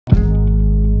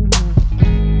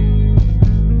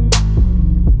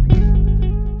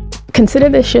Consider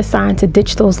this your sign to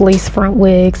ditch those lace front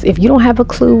wigs. If you don't have a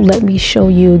clue, let me show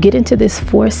you. Get into this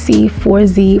 4C,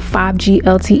 4Z, 5G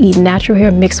LTE natural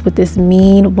hair mixed with this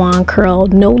mean wand curl.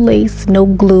 No lace, no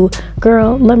glue.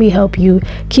 Girl, let me help you.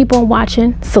 Keep on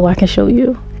watching so I can show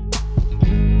you.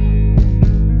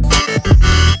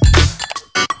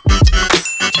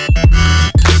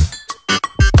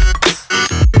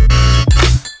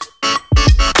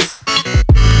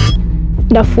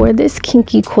 Now for this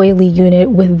kinky coily unit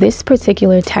with this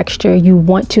particular texture, you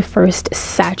want to first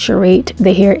saturate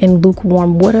the hair in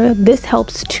lukewarm water. This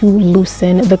helps to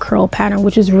loosen the curl pattern,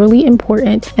 which is really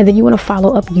important. And then you want to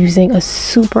follow up using a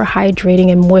super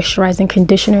hydrating and moisturizing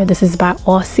conditioner. This is by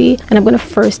Aussie. And I'm going to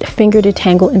first finger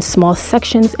detangle in small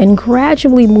sections and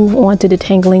gradually move on to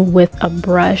detangling with a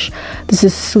brush. This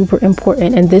is super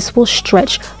important, and this will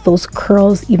stretch those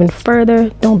curls even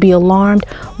further. Don't be alarmed.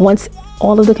 Once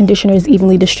all of the conditioner is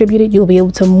evenly distributed, you'll be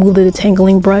able to move the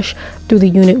detangling brush through the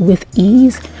unit with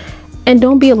ease. And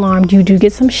don't be alarmed, you do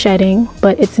get some shedding,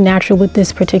 but it's natural with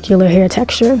this particular hair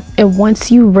texture. And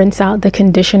once you rinse out the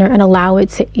conditioner and allow it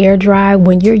to air dry,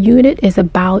 when your unit is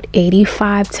about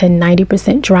 85 to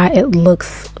 90% dry, it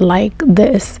looks like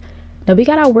this. Now we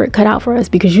got our work cut out for us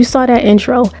because you saw that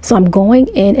intro. So I'm going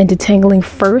in and detangling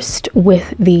first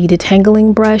with the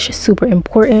detangling brush, super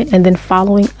important, and then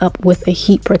following up with a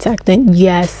heat protectant.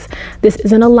 Yes, this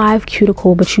isn't a live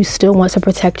cuticle, but you still want to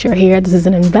protect your hair. This is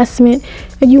an investment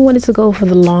and you want it to go for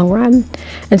the long run.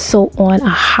 And so on a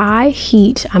high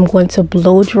heat, I'm going to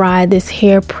blow dry this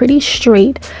hair pretty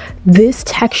straight. This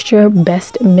texture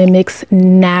best mimics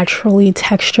naturally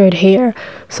textured hair.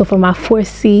 So for my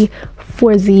 4C,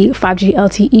 4Z, 5G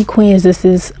LTE queens, this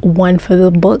is one for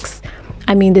the books.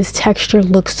 I mean, this texture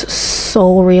looks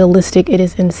so realistic. It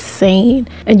is insane.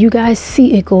 And you guys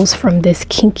see it goes from this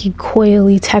kinky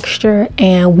coily texture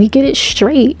and we get it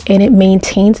straight, and it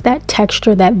maintains that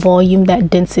texture, that volume, that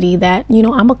density that, you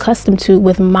know, I'm accustomed to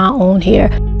with my own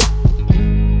hair.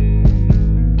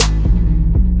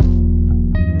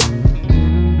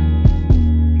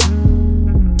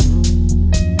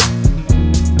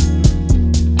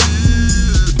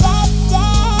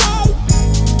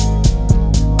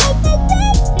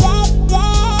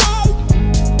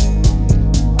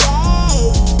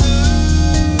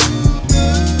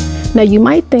 Now you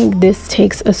might think this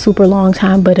takes a super long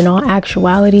time, but in all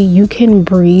actuality, you can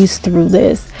breeze through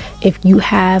this if you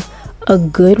have a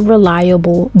good,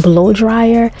 reliable blow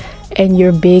dryer and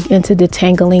you're big into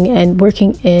detangling and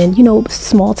working in, you know,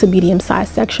 small to medium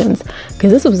sized sections,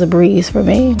 because this was a breeze for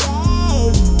me.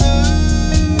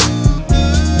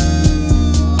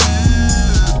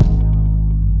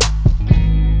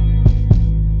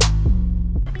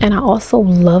 And I also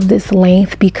love this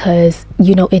length because,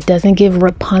 you know, it doesn't give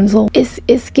Rapunzel.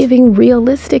 It's giving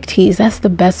realistic tease. That's the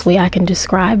best way I can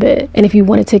describe it. And if you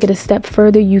want to take it a step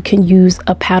further, you can use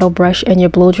a paddle brush and your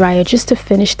blow dryer just to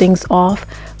finish things off.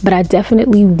 But I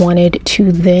definitely wanted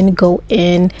to then go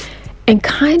in and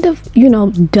kind of, you know,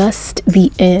 dust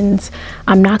the ends.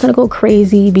 I'm not gonna go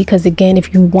crazy because, again,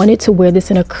 if you wanted to wear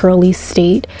this in a curly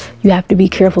state, you have to be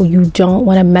careful. You don't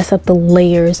want to mess up the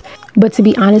layers. But to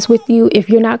be honest with you, if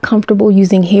you're not comfortable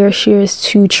using hair shears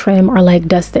to trim or like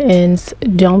dust the ends,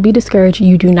 don't be discouraged.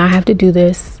 You do not have to do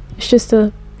this. It's just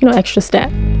a, you know, extra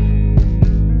step.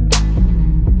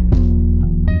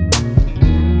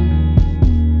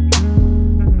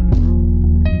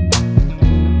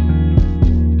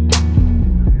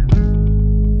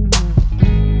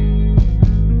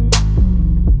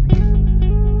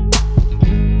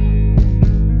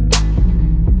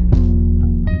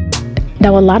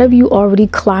 Now, a lot of you already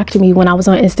clocked me when I was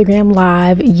on Instagram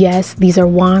Live. Yes, these are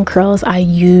wand curls. I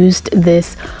used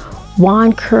this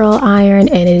wand curl iron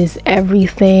and it is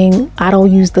everything. I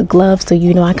don't use the gloves, so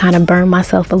you know I kind of burn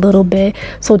myself a little bit.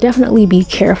 So definitely be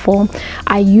careful.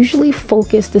 I usually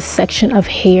focus the section of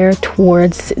hair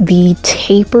towards the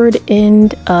tapered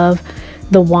end of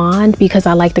the wand because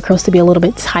I like the curls to be a little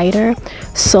bit tighter.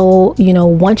 So, you know,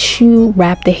 once you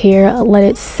wrap the hair, let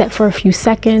it set for a few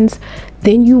seconds.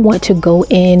 Then you want to go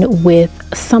in with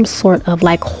some sort of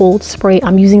like hold spray.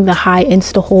 I'm using the high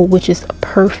Insta Hold, which is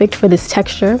perfect for this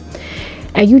texture.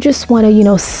 And you just want to, you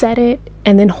know, set it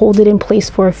and then hold it in place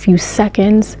for a few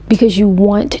seconds because you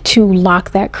want to lock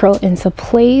that curl into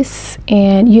place,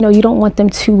 and you know, you don't want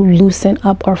them to loosen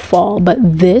up or fall. But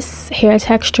this hair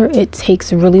texture, it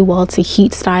takes really well to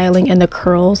heat styling, and the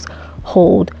curls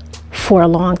hold for a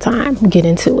long time. Get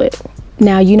into it.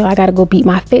 Now, you know, I gotta go beat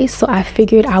my face, so I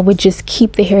figured I would just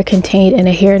keep the hair contained in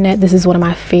a hairnet. This is one of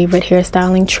my favorite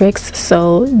hairstyling tricks,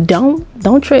 so don't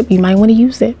trip. You might want to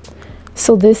use it.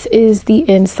 So this is the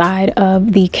inside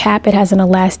of the cap. It has an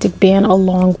elastic band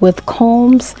along with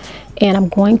combs, and I'm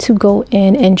going to go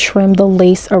in and trim the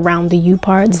lace around the U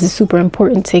part. This is super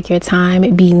important. Take your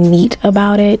time, be neat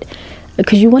about it,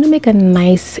 because you want to make a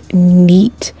nice,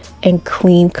 neat and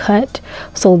clean cut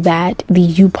so that the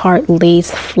U part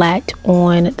lays flat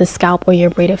on the scalp or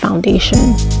your braided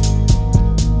foundation.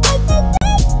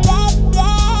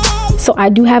 So I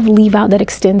do have leave out that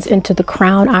extends into the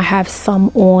crown. I have some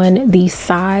on the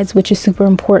sides, which is super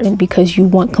important because you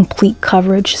want complete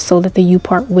coverage so that the U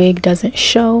part wig doesn't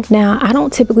show. Now, I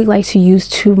don't typically like to use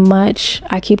too much.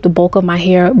 I keep the bulk of my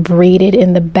hair braided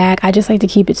in the back. I just like to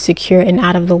keep it secure and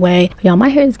out of the way. Y'all, my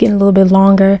hair is getting a little bit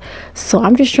longer, so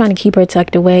I'm just trying to keep her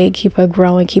tucked away, keep her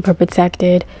growing, keep her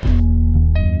protected.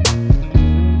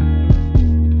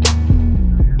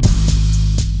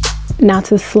 Now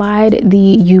to slide the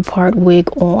U-part wig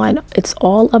on, it's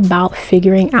all about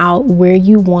figuring out where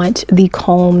you want the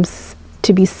combs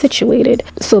to be situated.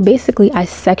 So basically I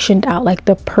sectioned out like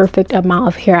the perfect amount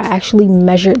of hair. I actually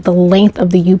measured the length of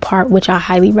the U-part, which I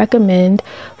highly recommend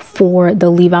for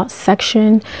the leave out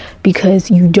section,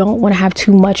 because you don't want to have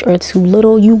too much or too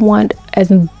little. You want as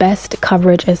best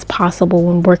coverage as possible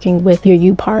when working with your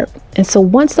U-part. And so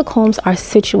once the combs are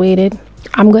situated,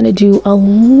 I'm going to do a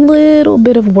little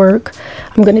bit of work.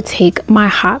 I'm going to take my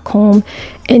hot comb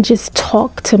and just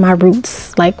talk to my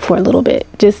roots like for a little bit.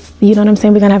 Just, you know what I'm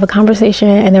saying? We're going to have a conversation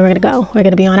and then we're going to go. We're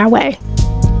going to be on our way.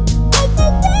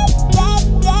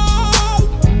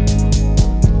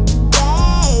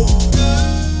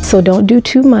 So don't do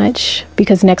too much,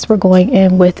 because next we're going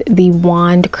in with the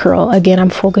wand curl. Again, I'm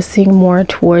focusing more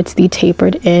towards the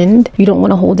tapered end. You don't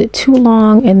want to hold it too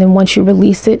long, and then once you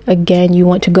release it, again, you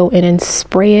want to go in and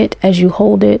spray it as you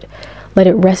hold it. Let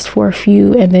it rest for a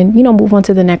few, and then, you know, move on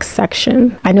to the next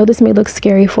section. I know this may look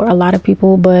scary for a lot of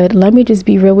people, but let me just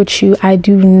be real with you. I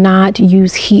do not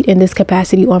use heat in this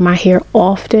capacity on my hair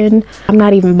often. I'm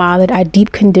not even bothered. I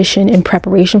deep condition in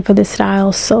preparation for this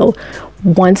style. So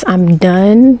once I'm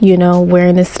done, you know,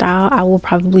 wearing this style, I will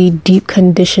probably deep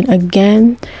condition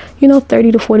again, you know,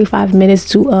 30 to 45 minutes,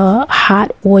 do a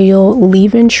hot oil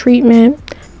leave-in treatment.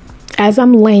 As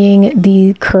I'm laying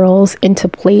the curls into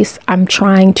place, I'm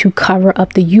trying to cover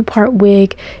up the U-part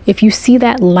wig. If you see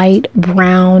that light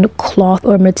brown cloth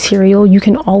or material, you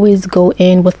can always go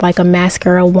in with like a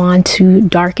mascara wand to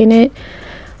darken it.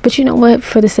 But you know what,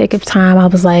 for the sake of time, I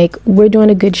was like, we're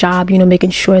doing a good job, you know, making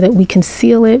sure that we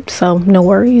conceal it, so no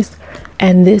worries.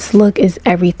 And this look is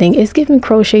everything. It's giving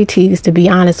crochet tees, to be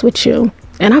honest with you.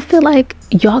 And I feel like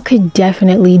y'all could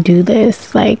definitely do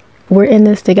this. Like, we're in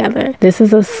this together. This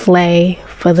is a slay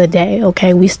for the day,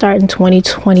 okay? We start in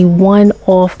 2021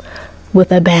 off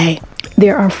with a bang.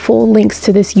 There are full links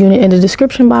to this unit in the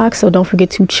description box, so don't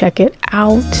forget to check it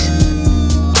out.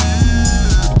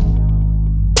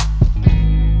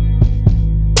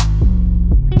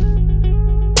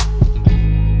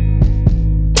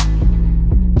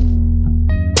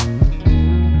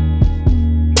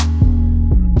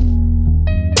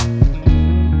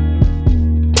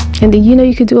 And then, you know,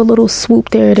 you could do a little swoop.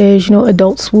 There it is, you know,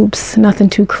 adult swoops,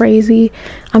 nothing too crazy.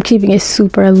 I'm keeping it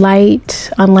super light,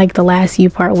 unlike the last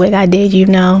U-part wig I did, you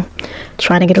know,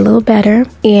 trying to get a little better.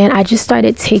 And I just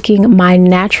started taking my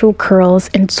natural curls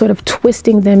and sort of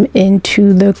twisting them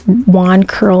into the wand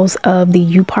curls of the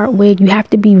U-part wig. You have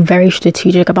to be very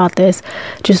strategic about this.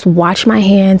 Just watch my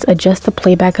hands, adjust the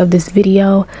playback of this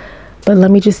video. But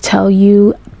let me just tell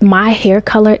you, my hair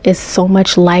color is so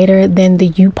much lighter than the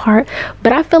U part,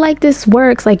 but I feel like this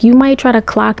works. Like, you might try to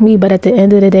clock me, but at the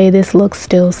end of the day, this look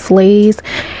still slays.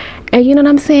 And you know what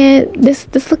I'm saying? This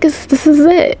is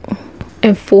it.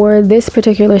 And for this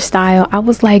particular style, I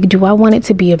was like, do I want it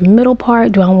to be a middle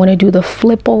part? Do I want to do the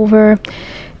flip over?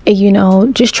 And, you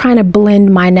know, just trying to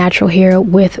blend my natural hair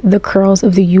with the curls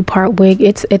of the U part wig.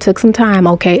 It took some time,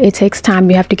 okay? It takes time.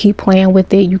 You have to keep playing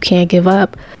with it. You can't give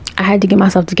up. I had to get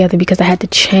myself together because I had to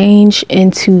change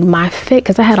into my fit,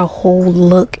 because I had a whole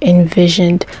look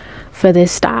envisioned for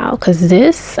this style, because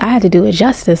this, I had to do it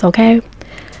justice, okay?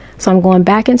 So I'm going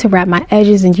back in to wrap my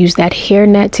edges and use that hair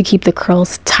net to keep the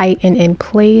curls tight and in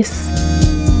place.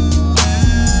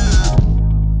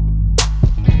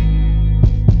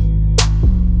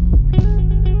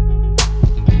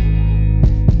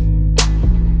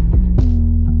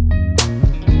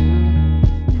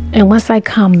 And once I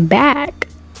come back,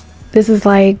 this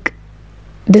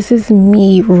is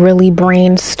me really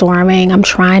brainstorming. I'm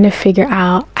trying to figure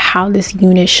out how this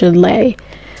unit should lay.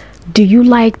 Do you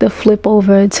like the flip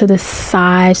over to the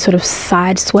side, sort of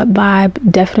side swept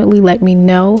vibe? Definitely let me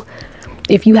know.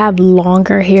 If you have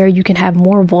longer hair, you can have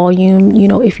more volume, you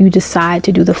know, if you decide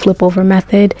to do the flip over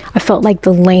method. I felt like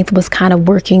the length was kind of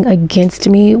working against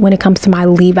me when it comes to my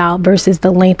leave out versus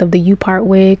the length of the U-part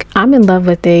wig. I'm in love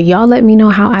with it. Y'all let me know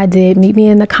how I did. Meet me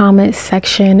in the comments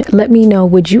section. Let me know,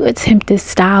 would you attempt this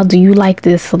style? Do you like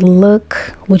this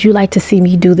look? Would you like to see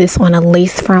me do this on a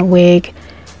lace front wig?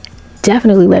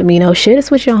 Definitely let me know. Share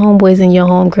this with your homeboys and your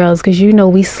homegirls, because you know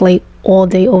we slay all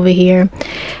day over here.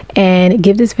 And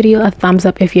give this video a thumbs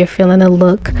up if you're feeling the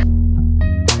look.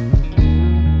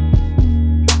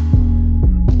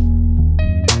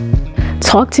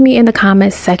 Talk to me in the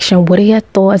comments section. What are your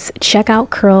thoughts? Check out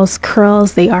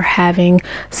CurlsCurls. They are having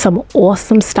some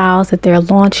awesome styles that they're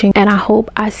launching, and I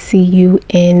hope I see you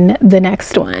in the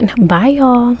next one. Bye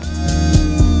y'all.